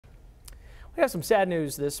We have some sad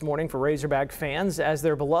news this morning for Razorback fans as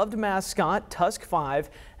their beloved mascot, Tusk V,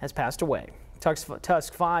 has passed away. Tusk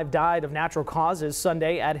V died of natural causes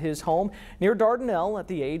Sunday at his home near Dardanelle at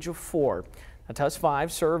the age of 4. Now, Tusk V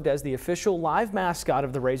served as the official live mascot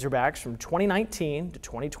of the Razorbacks from 2019 to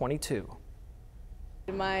 2022.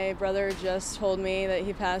 My brother just told me that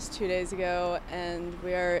he passed 2 days ago, and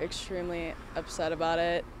we are extremely upset about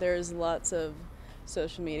it. There's lots of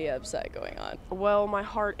social media upset going on. Well, my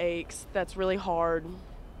heart aches. That's really hard.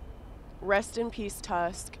 Rest in peace,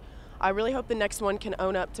 Tusk. I really hope the next one can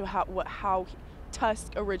own up to how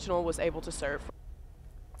Tusk original was able to serve.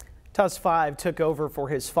 Tusk V took over for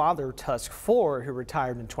his father, Tusk IV, who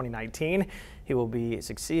retired in 2019. He will be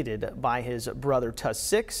succeeded by his brother, Tusk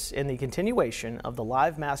VI, in the continuation of the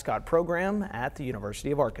live mascot program at the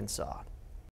University of Arkansas.